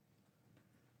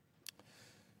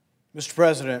Mr.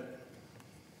 President,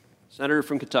 Senator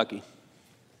from Kentucky.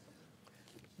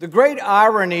 the great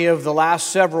irony of the last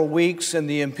several weeks in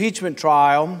the impeachment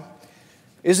trial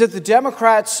is that the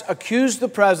Democrats accused the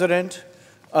president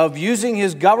of using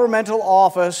his governmental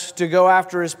office to go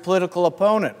after his political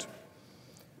opponent.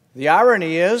 The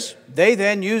irony is they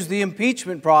then used the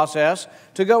impeachment process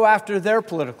to go after their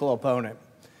political opponent.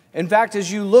 In fact,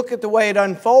 as you look at the way it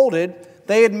unfolded,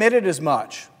 they admitted as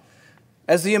much.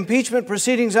 As the impeachment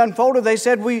proceedings unfolded, they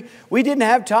said, we didn't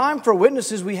have time for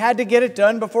witnesses. We had to get it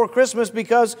done before Christmas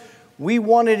because we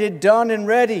wanted it done and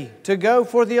ready to go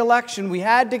for the election. We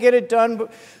had to get it done.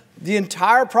 The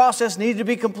entire process needed to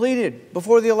be completed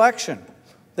before the election.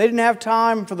 They didn't have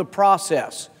time for the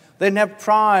process. They didn't have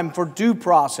time for due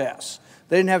process.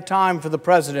 They didn't have time for the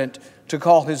president to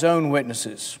call his own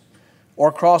witnesses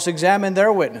or cross-examine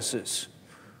their witnesses.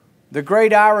 The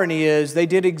great irony is they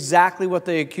did exactly what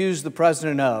they accused the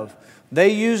president of. They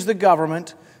used the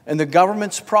government and the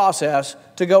government's process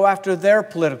to go after their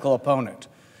political opponent.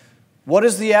 What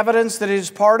is the evidence that it is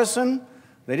partisan?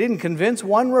 They didn't convince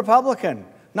one Republican.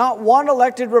 Not one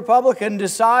elected Republican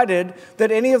decided that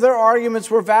any of their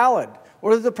arguments were valid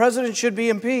or that the president should be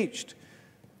impeached.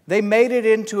 They made it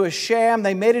into a sham.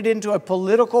 They made it into a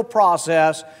political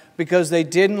process because they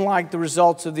didn't like the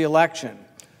results of the election.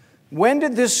 When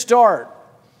did this start?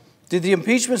 Did the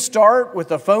impeachment start with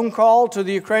a phone call to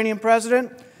the Ukrainian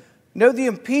president? No, the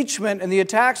impeachment and the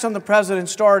attacks on the president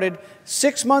started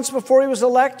 6 months before he was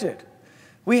elected.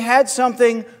 We had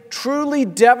something truly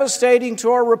devastating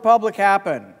to our republic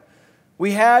happen.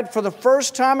 We had, for the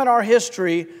first time in our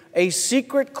history, a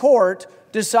secret court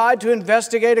decide to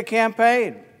investigate a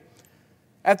campaign.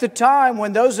 At the time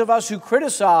when those of us who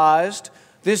criticized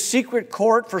this secret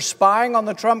court for spying on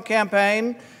the Trump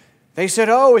campaign, they said,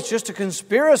 oh, it's just a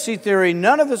conspiracy theory.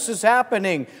 None of this is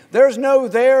happening. There's no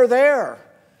there.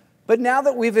 But now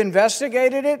that we've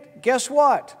investigated it, guess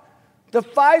what? The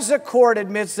FISA court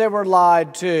admits they were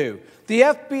lied to. The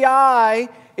FBI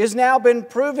has now been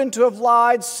proven to have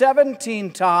lied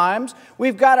 17 times.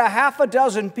 We've got a half a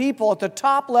dozen people at the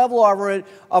top level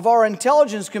of our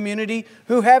intelligence community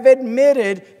who have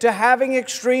admitted to having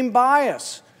extreme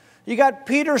bias. You got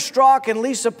Peter Strzok and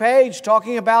Lisa Page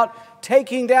talking about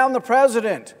taking down the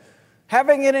president,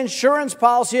 having an insurance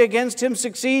policy against him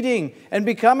succeeding and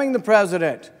becoming the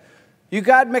president. You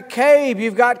got McCabe,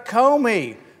 you've got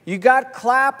Comey, you got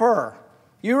Clapper.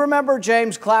 You remember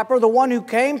James Clapper, the one who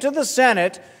came to the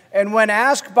Senate and when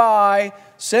asked by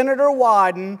Senator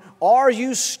Wyden, are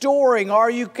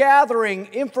you gathering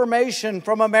information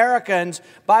from Americans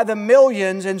by the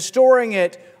millions and storing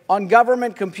it on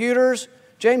government computers?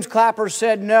 James Clapper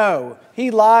said no.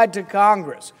 He lied to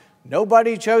Congress.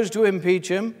 Nobody chose to impeach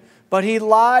him, but he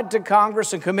lied to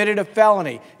Congress and committed a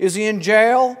felony. Is he in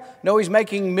jail? No, he's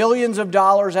making millions of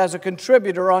dollars as a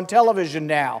contributor on television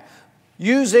now,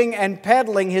 using and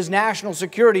peddling his national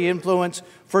security influence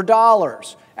for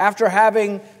dollars after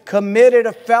having committed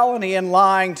a felony and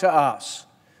lying to us.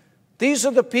 These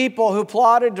are the people who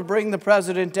plotted to bring the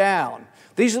president down.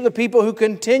 These are the people who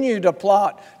continue to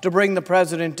plot to bring the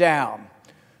president down.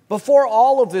 Before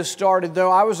all of this started,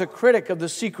 though, I was a critic of the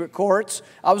secret courts.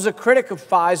 I was a critic of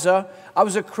FISA. I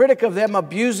was a critic of them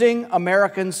abusing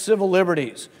American civil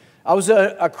liberties. I was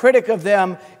a critic of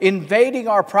them invading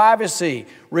our privacy,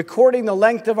 recording the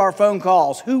length of our phone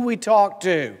calls, who we talked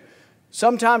to,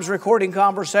 sometimes recording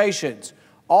conversations.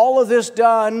 All of this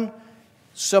done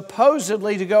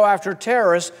supposedly to go after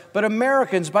terrorists, but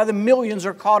Americans by the millions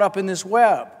are caught up in this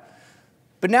web.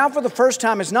 But now for the first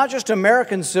time, it's not just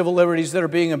American civil liberties that are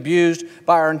being abused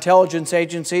by our intelligence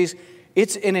agencies.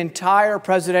 It's an entire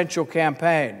presidential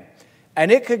campaign.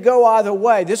 And it could go either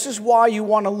way. This is why you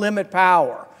want to limit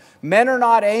power. Men are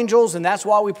not angels, and that's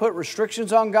why we put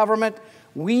restrictions on government.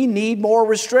 We need more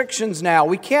restrictions now.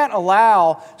 We can't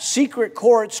allow secret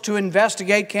courts to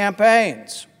investigate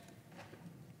campaigns.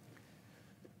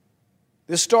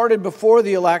 This started before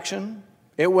the election.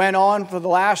 It went on for the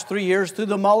last 3 years through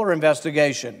the Mueller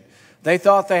investigation. They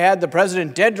thought they had the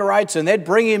president dead to rights and they'd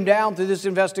bring him down through this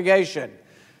investigation.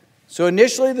 So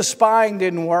initially the spying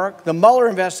didn't work. The Mueller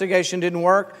investigation didn't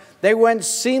work. They went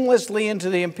seamlessly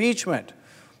into the impeachment.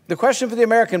 The question for the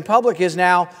American public is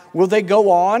now, will they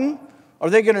go on? Are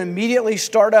they going to immediately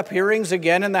start up hearings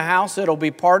again in the House that'll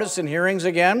be partisan hearings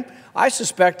again? I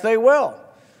suspect they will.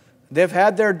 They've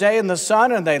had their day in the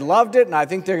sun and they loved it, and I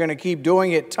think they're going to keep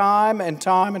doing it time and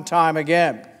time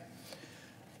again.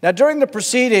 Now, during the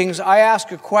proceedings, I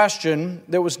asked a question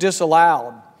that was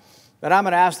disallowed, and I'm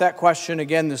going to ask that question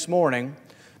again this morning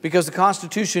because the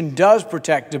Constitution does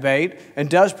protect debate and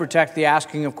does protect the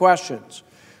asking of questions.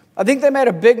 I think they made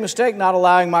a big mistake not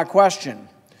allowing my question.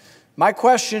 My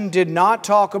question did not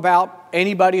talk about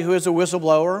anybody who is a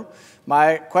whistleblower.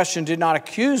 My question did not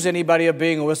accuse anybody of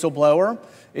being a whistleblower.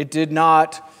 It did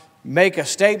not make a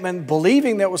statement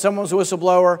believing that someone was a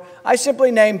whistleblower. I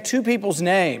simply named two people's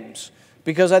names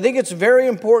because I think it's very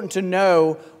important to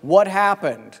know what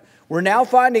happened. We're now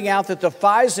finding out that the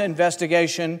FISA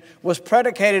investigation was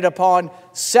predicated upon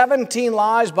 17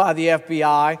 lies by the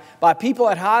FBI, by people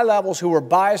at high levels who were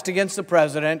biased against the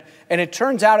president, and it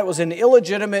turns out it was an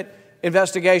illegitimate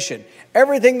investigation.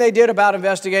 Everything they did about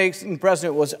investigating the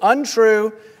president was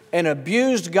untrue and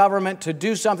abused government to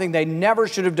do something they never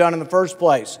should have done in the first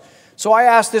place. So I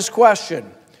asked this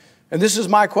question, and this is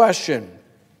my question,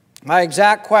 my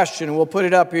exact question, and we'll put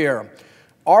it up here.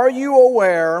 Are you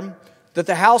aware that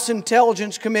the House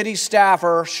Intelligence Committee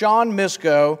staffer, Sean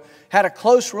Misko, had a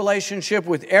close relationship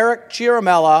with Eric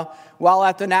Ciaramella while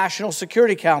at the National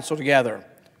Security Council together?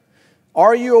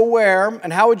 Are you aware,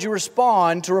 and how would you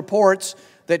respond to reports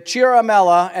that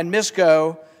Ciaramella and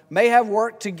Misko may have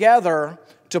worked together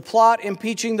to plot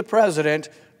impeaching the president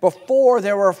before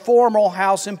there were formal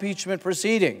House impeachment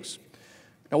proceedings?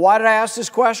 Now, why did I ask this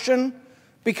question?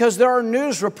 Because there are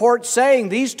news reports saying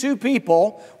these two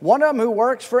people, one of them who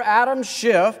works for Adam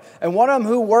Schiff and one of them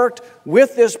who worked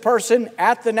with this person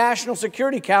at the National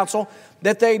Security Council,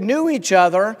 that they knew each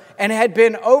other and had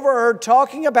been overheard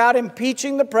talking about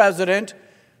impeaching the president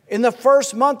in the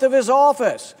first month of his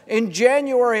office. In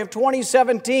January of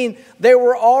 2017, they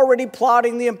were already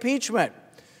plotting the impeachment.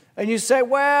 And you say,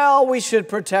 well, we should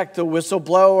protect the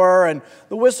whistleblower, and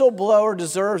the whistleblower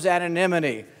deserves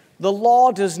anonymity. The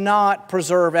law does not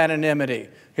preserve anonymity.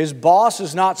 His boss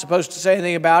is not supposed to say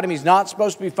anything about him. He's not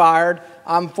supposed to be fired.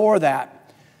 I'm for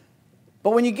that.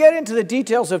 But when you get into the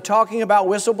details of talking about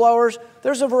whistleblowers,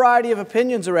 there's a variety of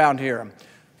opinions around here.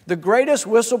 The greatest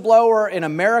whistleblower in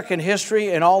American history,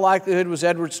 in all likelihood, was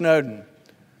Edward Snowden.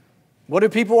 What do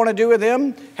people want to do with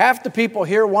him? Half the people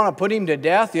here want to put him to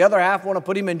death. The other half want to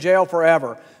put him in jail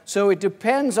forever. So it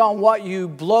depends on what you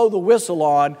blow the whistle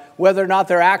on, whether or not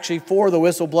they're actually for the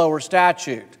whistleblower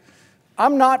statute.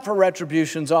 I'm not for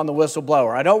retributions on the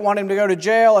whistleblower. I don't want him to go to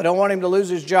jail. I don't want him to lose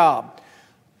his job.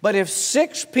 But if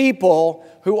 6 people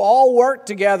who all worked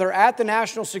together at the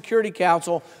National Security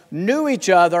Council knew each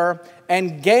other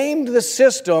and gamed the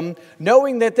system,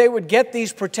 knowing that they would get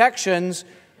these protections,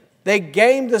 they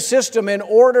gamed the system in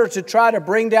order to try to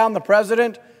bring down the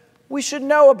president, we should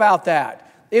know about that.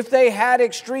 If they had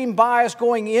extreme bias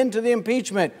going into the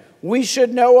impeachment, we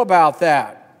should know about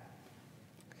that.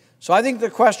 So I think the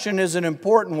question is an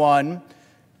important one,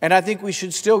 and I think we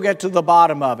should still get to the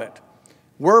bottom of it.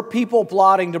 Were people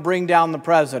plotting to bring down the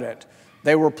president?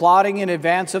 They were plotting in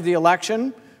advance of the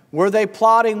election. Were they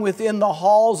plotting within the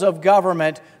halls of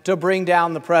government to bring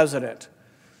down the president?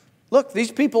 Look,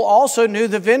 these people also knew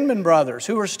the Vindman brothers,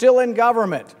 who are still in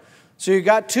government. So you've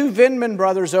got 2 Vindman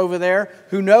brothers over there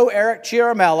who know Eric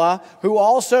Ciaramella, who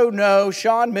also know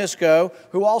Sean Misko,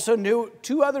 who also knew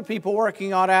 2 other people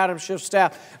working on Adam Schiff's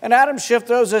staff. And Adam Schiff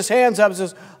throws his hands up and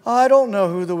says, I don't know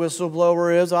who the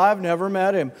whistleblower is. I've never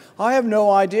met him. I have no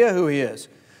idea who he is.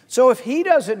 So if he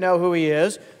doesn't know who he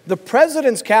is, the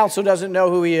President's Counsel doesn't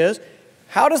know who he is,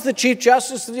 how does the Chief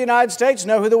Justice of the United States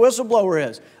know who the whistleblower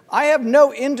is? I have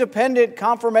no independent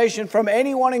confirmation from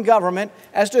anyone in government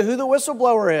as to who the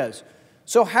whistleblower is.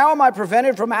 So how am I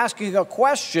prevented from asking a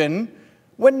question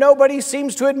when nobody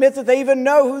seems to admit that they even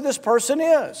know who this person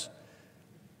is?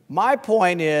 My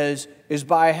point is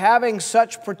by having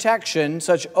such protection,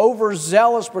 such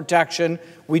overzealous protection,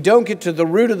 we don't get to the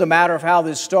root of the matter of how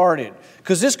this started.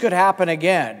 Because this could happen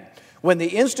again. When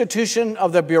the institution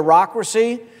of the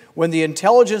bureaucracy, when the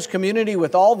intelligence community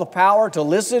with all the power to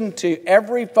listen to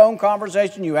every phone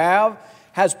conversation you have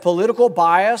has political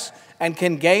bias and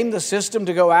can game the system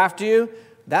to go after you,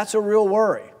 that's a real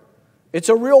worry. It's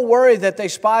a real worry that they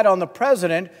spied on the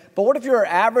president, but what if you're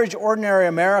an average, ordinary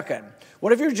American?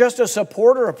 What if you're just a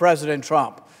supporter of President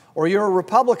Trump, or you're a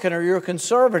Republican, or you're a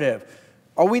conservative?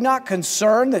 Are we not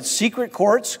concerned that secret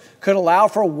courts could allow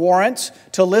for warrants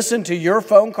to listen to your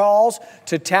phone calls,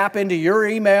 to tap into your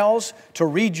emails, to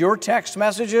read your text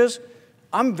messages?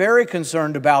 I'm very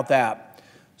concerned about that.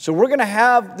 So we're going to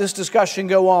have this discussion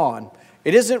go on.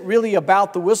 It isn't really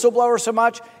about the whistleblower so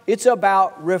much. It's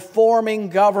about reforming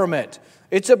government.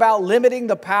 It's about limiting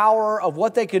the power of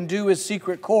what they can do as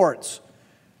secret courts.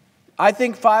 I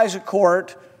think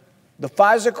the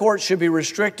FISA court should be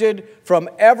restricted from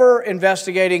ever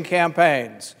investigating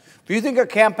campaigns. If you think a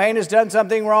campaign has done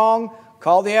something wrong,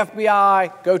 call the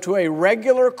FBI, go to a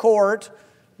regular court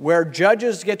where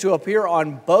judges get to appear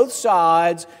on both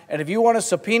sides, and if you want to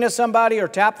subpoena somebody or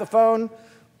tap the phone,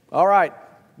 All right,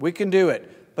 we can do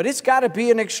it. But it's got to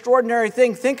be an extraordinary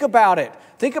thing. Think about it.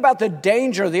 Think about the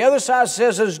danger. The other side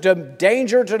says there's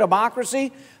danger to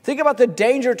democracy. Think about the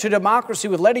danger to democracy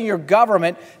with letting your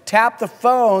government tap the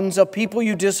phones of people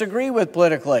you disagree with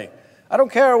politically. I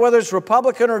don't care whether it's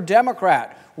Republican or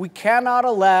Democrat. We cannot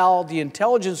allow the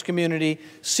intelligence community,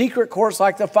 secret courts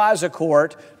like the FISA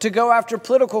court, to go after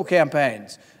political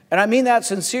campaigns. And I mean that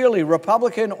sincerely,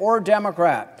 Republican or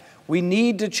Democrat. We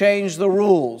need to change the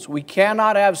rules. We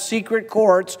cannot have secret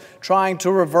courts trying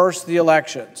to reverse the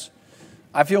elections.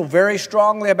 I feel very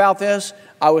strongly about this.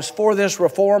 I was for this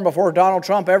reform before Donald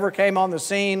Trump ever came on the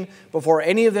scene, before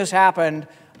any of this happened.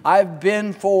 I've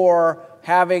been for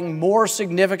having more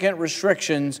significant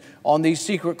restrictions on these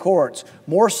secret courts,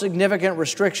 more significant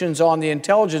restrictions on the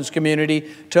intelligence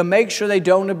community to make sure they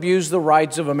don't abuse the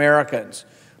rights of Americans.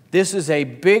 This is a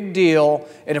big deal,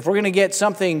 and if we're going to get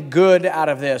something good out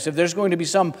of this, if there's going to be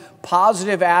some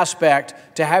positive aspect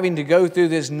to having to go through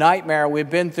this nightmare we've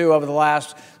been through over the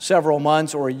last several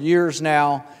months or years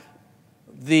now,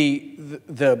 the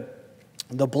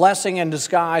blessing in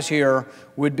disguise here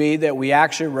would be that we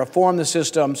actually reform the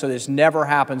system so this never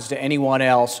happens to anyone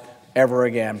else ever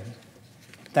again.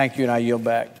 Thank you, and I yield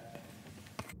back.